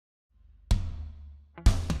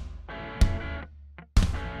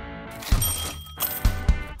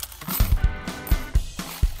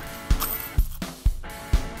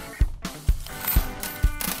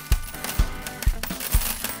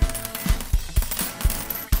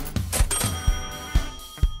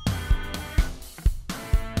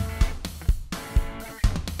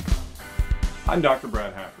I'm Dr.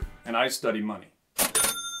 Brad Hafford, and I study money.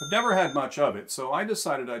 I've never had much of it, so I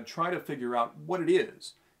decided I'd try to figure out what it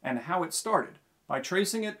is and how it started by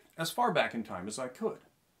tracing it as far back in time as I could.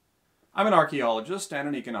 I'm an archaeologist and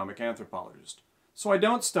an economic anthropologist, so I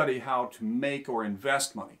don't study how to make or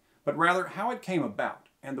invest money, but rather how it came about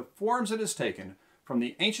and the forms it has taken from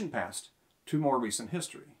the ancient past to more recent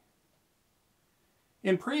history.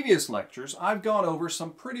 In previous lectures, I've gone over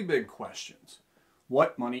some pretty big questions.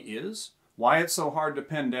 What money is, why it's so hard to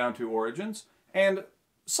pin down to origins, and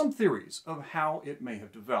some theories of how it may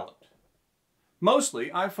have developed.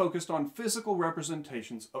 Mostly, I've focused on physical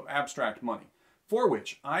representations of abstract money, for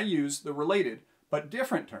which I use the related but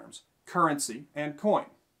different terms, currency and coin.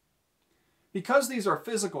 Because these are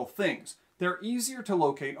physical things, they're easier to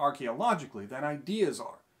locate archaeologically than ideas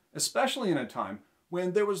are, especially in a time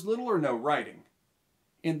when there was little or no writing.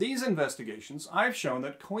 In these investigations, I've shown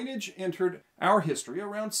that coinage entered our history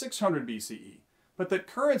around 600 BCE, but that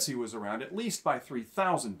currency was around at least by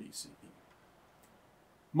 3000 BCE.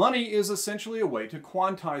 Money is essentially a way to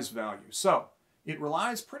quantize value, so it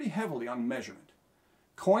relies pretty heavily on measurement.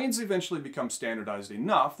 Coins eventually become standardized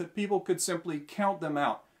enough that people could simply count them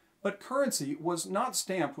out, but currency was not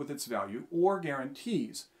stamped with its value or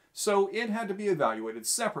guarantees, so it had to be evaluated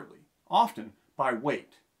separately, often by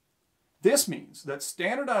weight. This means that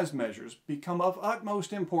standardized measures become of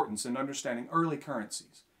utmost importance in understanding early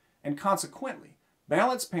currencies, and consequently,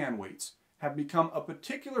 balance pan weights have become a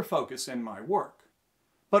particular focus in my work.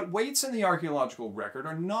 But weights in the archaeological record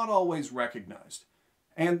are not always recognized,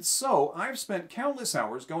 and so I've spent countless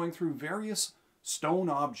hours going through various stone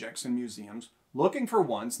objects in museums looking for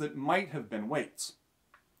ones that might have been weights.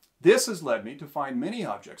 This has led me to find many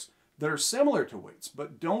objects that are similar to weights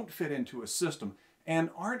but don't fit into a system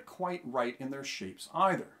and aren't quite right in their shapes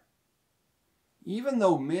either. Even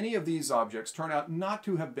though many of these objects turn out not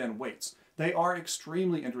to have been weights, they are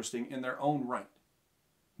extremely interesting in their own right.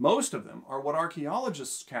 Most of them are what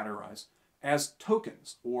archaeologists categorize as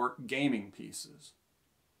tokens or gaming pieces.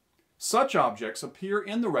 Such objects appear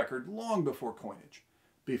in the record long before coinage,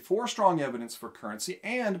 before strong evidence for currency,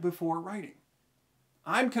 and before writing.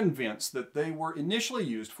 I'm convinced that they were initially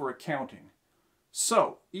used for accounting.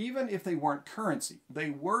 So, even if they weren't currency, they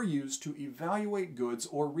were used to evaluate goods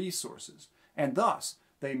or resources, and thus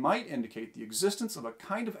they might indicate the existence of a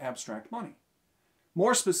kind of abstract money.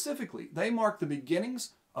 More specifically, they mark the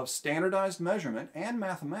beginnings of standardized measurement and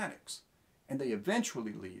mathematics, and they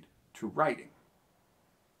eventually lead to writing.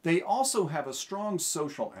 They also have a strong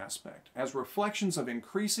social aspect as reflections of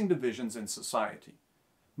increasing divisions in society.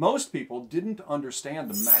 Most people didn't understand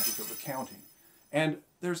the magic of accounting, and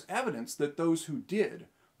there's evidence that those who did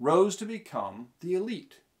rose to become the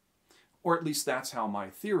elite. Or at least that's how my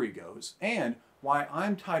theory goes, and why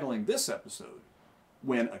I'm titling this episode,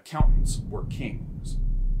 When Accountants Were Kings.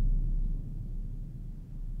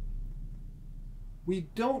 We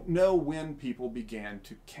don't know when people began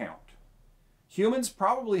to count. Humans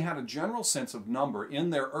probably had a general sense of number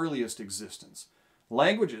in their earliest existence.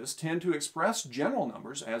 Languages tend to express general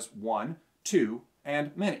numbers as 1, 2,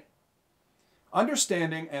 and many.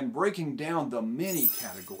 Understanding and breaking down the many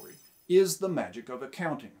category is the magic of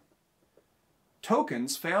accounting.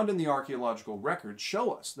 Tokens found in the archaeological record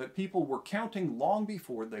show us that people were counting long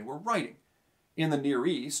before they were writing. In the Near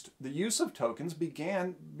East, the use of tokens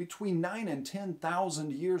began between 9,000 and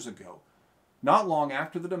 10,000 years ago, not long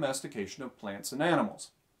after the domestication of plants and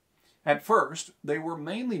animals. At first, they were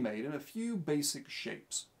mainly made in a few basic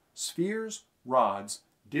shapes: spheres, rods,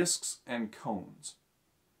 discs, and cones.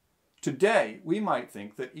 Today, we might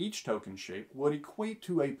think that each token shape would equate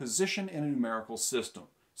to a position in a numerical system,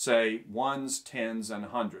 say ones, tens, and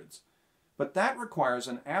hundreds. But that requires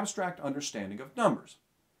an abstract understanding of numbers.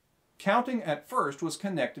 Counting at first was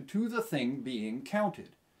connected to the thing being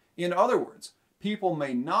counted. In other words, people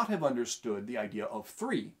may not have understood the idea of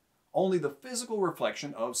 3, only the physical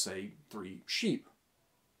reflection of, say, 3 sheep.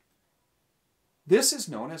 This is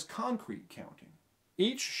known as concrete counting.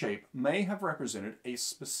 Each shape may have represented a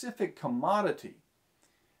specific commodity,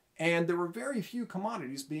 and there were very few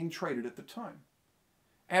commodities being traded at the time.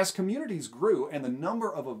 As communities grew and the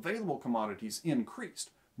number of available commodities increased,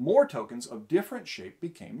 more tokens of different shape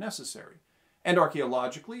became necessary. And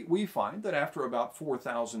archaeologically, we find that after about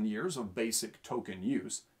 4,000 years of basic token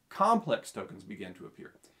use, complex tokens began to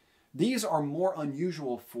appear. These are more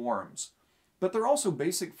unusual forms, but they're also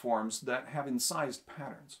basic forms that have incised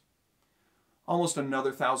patterns. Almost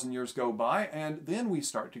another 1,000 years go by, and then we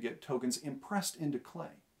start to get tokens impressed into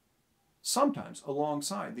clay, sometimes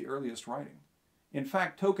alongside the earliest writing. In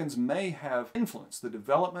fact, tokens may have influenced the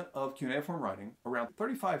development of cuneiform writing around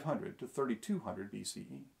 3500 to 3200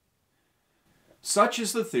 BCE. Such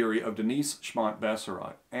is the theory of Denise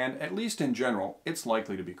Schmont-Besserat, and at least in general, it's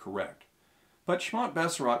likely to be correct. But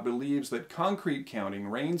Schmont-Besserat believes that concrete counting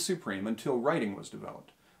reigned supreme until writing was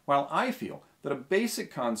developed, while I feel that a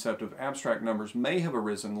basic concept of abstract numbers may have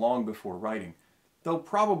arisen long before writing, though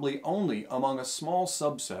probably only among a small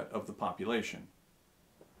subset of the population.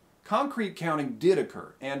 Concrete counting did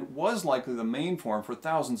occur and was likely the main form for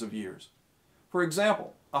thousands of years. For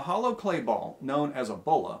example, a hollow clay ball known as a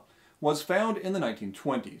bulla was found in the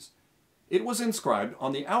 1920s. It was inscribed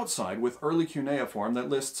on the outside with early cuneiform that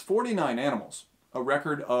lists 49 animals, a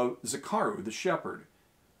record of Zikaru the shepherd.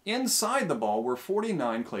 Inside the ball were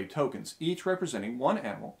 49 clay tokens, each representing one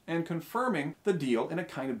animal and confirming the deal in a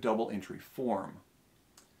kind of double entry form.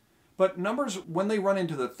 But numbers, when they run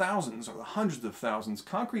into the thousands or the hundreds of thousands,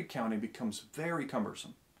 concrete counting becomes very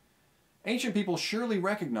cumbersome. Ancient people surely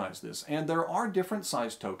recognized this, and there are different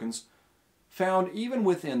sized tokens found even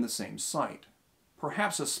within the same site.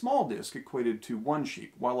 Perhaps a small disk equated to 1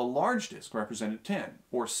 sheep, while a large disk represented 10,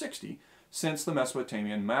 or 60, since the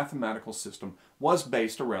Mesopotamian mathematical system was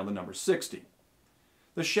based around the number 60.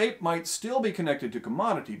 The shape might still be connected to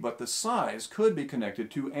commodity, but the size could be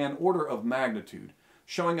connected to an order of magnitude,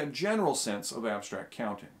 showing a general sense of abstract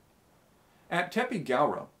counting. At Tepe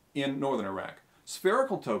Gawra in northern Iraq,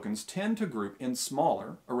 spherical tokens tend to group in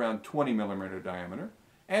smaller, around 20 millimeter diameter,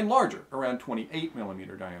 and larger, around 28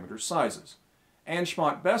 millimeter diameter sizes. And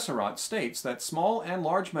Schmont-Besserat states that small and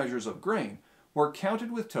large measures of grain were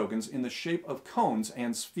counted with tokens in the shape of cones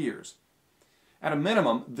and spheres. At a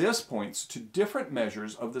minimum, this points to different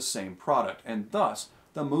measures of the same product, and thus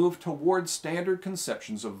the move towards standard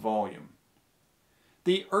conceptions of volume.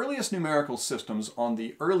 The earliest numerical systems on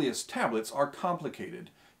the earliest tablets are complicated,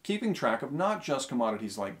 keeping track of not just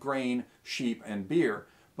commodities like grain, sheep, and beer,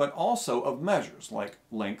 but also of measures like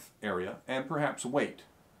length, area, and perhaps weight.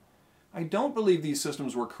 I don't believe these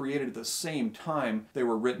systems were created at the same time they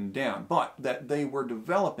were written down, but that they were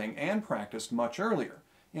developing and practiced much earlier.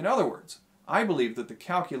 In other words, I believe that the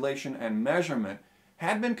calculation and measurement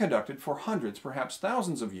had been conducted for hundreds, perhaps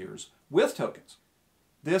thousands of years, with tokens.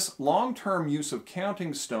 This long-term use of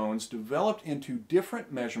counting stones developed into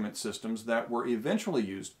different measurement systems that were eventually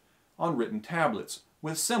used on written tablets,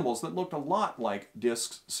 with symbols that looked a lot like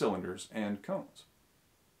discs, cylinders, and cones.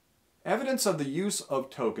 Evidence of the use of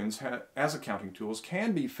tokens as accounting tools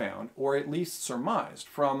can be found, or at least surmised,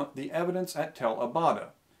 from the evidence at Tel Abada,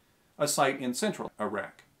 a site in central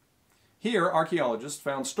Iraq. Here, archaeologists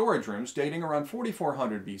found storage rooms dating around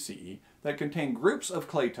 4400 BCE that contained groups of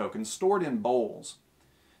clay tokens stored in bowls.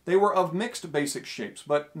 They were of mixed basic shapes,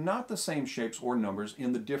 but not the same shapes or numbers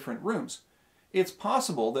in the different rooms. It's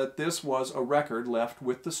possible that this was a record left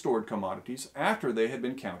with the stored commodities after they had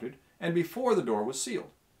been counted and before the door was sealed.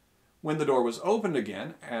 When the door was opened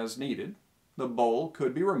again, as needed, the bowl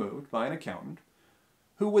could be removed by an accountant,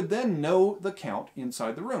 who would then know the count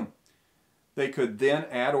inside the room. They could then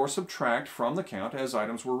add or subtract from the count as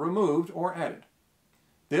items were removed or added.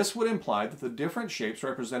 This would imply that the different shapes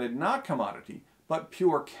represented not commodity, but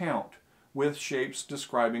pure count, with shapes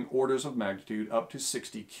describing orders of magnitude up to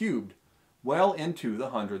 60 cubed, well into the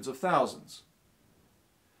hundreds of thousands.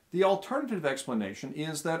 The alternative explanation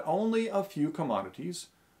is that only a few commodities,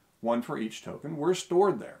 one for each token, were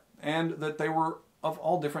stored there, and that they were of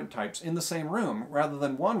all different types in the same room rather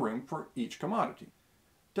than one room for each commodity.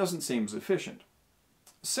 Doesn't seem as efficient.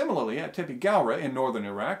 Similarly, at Tepe Gawra in northern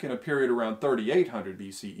Iraq in a period around 3800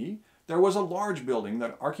 BCE, there was a large building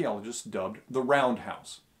that archaeologists dubbed the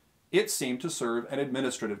Roundhouse. It seemed to serve an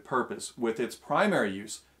administrative purpose, with its primary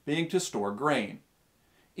use being to store grain.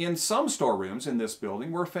 In some storerooms in this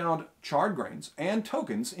building were found charred grains and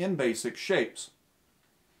tokens in basic shapes.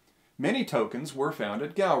 Many tokens were found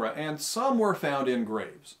at Gawra, and some were found in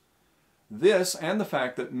graves. This, and the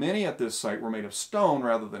fact that many at this site were made of stone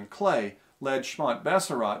rather than clay, led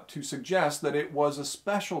Schmont-Besserat to suggest that it was a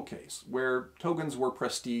special case where tokens were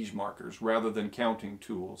prestige markers rather than counting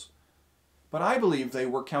tools. But I believe they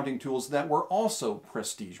were counting tools that were also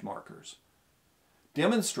prestige markers,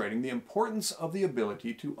 demonstrating the importance of the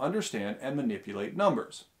ability to understand and manipulate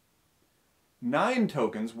numbers. 9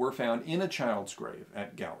 tokens were found in a child's grave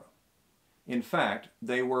at Gawra. In fact,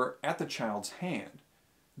 they were at the child's hand.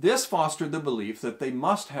 This fostered the belief that they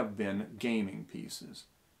must have been gaming pieces.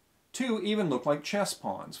 2 even looked like chess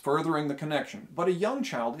pawns, furthering the connection, but a young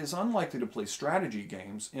child is unlikely to play strategy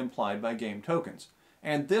games implied by game tokens,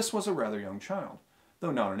 and this was a rather young child,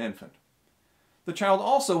 though not an infant. The child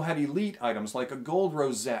also had elite items like a gold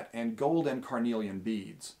rosette and gold and carnelian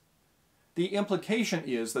beads. The implication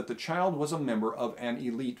is that the child was a member of an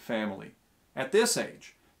elite family. At this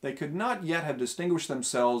age, They could not yet have distinguished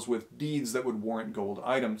themselves with deeds that would warrant gold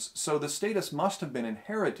items, so the status must have been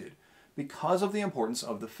inherited because of the importance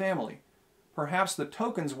of the family. Perhaps the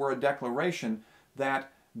tokens were a declaration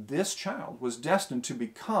that this child was destined to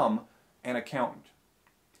become an accountant.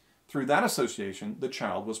 Through that association, the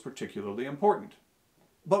child was particularly important.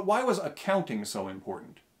 But why was accounting so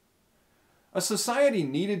important? A society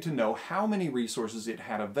needed to know how many resources it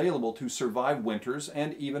had available to survive winters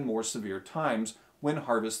and even more severe times when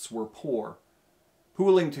harvests were poor.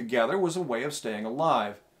 Pooling together was a way of staying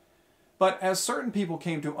alive. But as certain people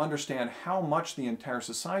came to understand how much the entire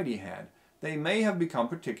society had, they may have become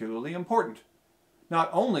particularly important. Not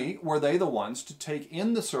only were they the ones to take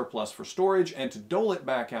in the surplus for storage and to dole it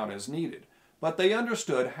back out as needed, but they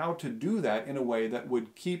understood how to do that in a way that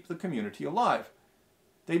would keep the community alive.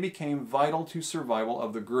 They became vital to survival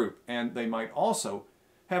of the group, and they might also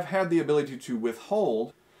have had the ability to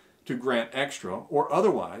withhold, to grant extra, or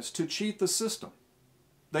otherwise to cheat the system.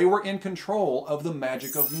 They were in control of the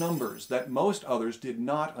magic of numbers that most others did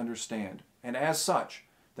not understand, and as such,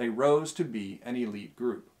 they rose to be an elite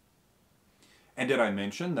group. And did I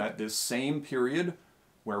mention that this same period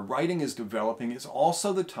where writing is developing is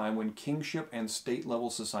also the time when kingship and state-level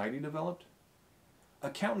society developed?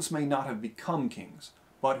 Accountants may not have become kings,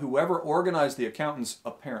 but whoever organized the accountants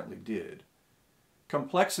apparently did.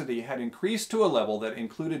 Complexity had increased to a level that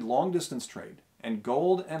included long-distance trade, and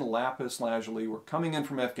gold and lapis lazuli were coming in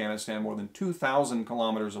from Afghanistan more than 2,000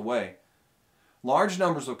 kilometers away. Large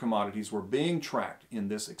numbers of commodities were being tracked in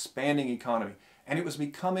this expanding economy, and it was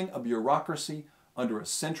becoming a bureaucracy under a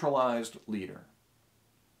centralized leader.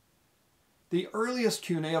 The earliest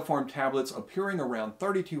cuneiform tablets appearing around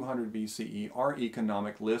 3200 BCE are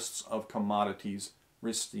economic lists of commodities,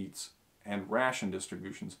 receipts, and ration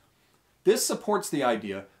distributions. This supports the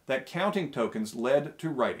idea that counting tokens led to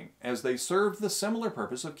writing, as they served the similar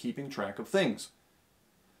purpose of keeping track of things.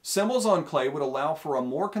 Symbols on clay would allow for a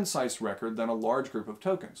more concise record than a large group of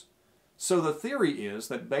tokens. So the theory is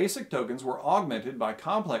that basic tokens were augmented by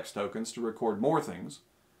complex tokens to record more things.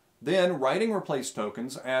 Then writing replaced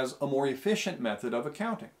tokens as a more efficient method of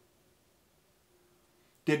accounting.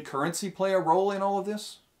 Did currency play a role in all of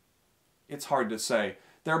this? It's hard to say.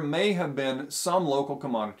 There may have been some local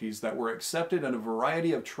commodities that were accepted in a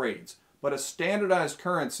variety of trades, but a standardized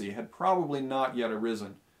currency had probably not yet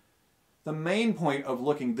arisen. The main point of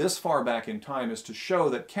looking this far back in time is to show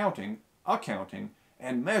that counting, accounting,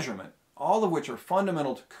 and measurement, all of which are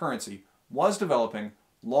fundamental to currency, was developing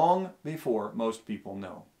long before most people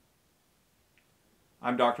know.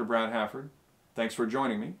 I'm Dr. Brad Hafford. Thanks for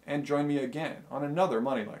joining me, and join me again on another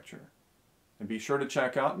money lecture. And be sure to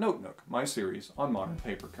check out NoteNook, my series on modern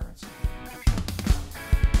paper currency.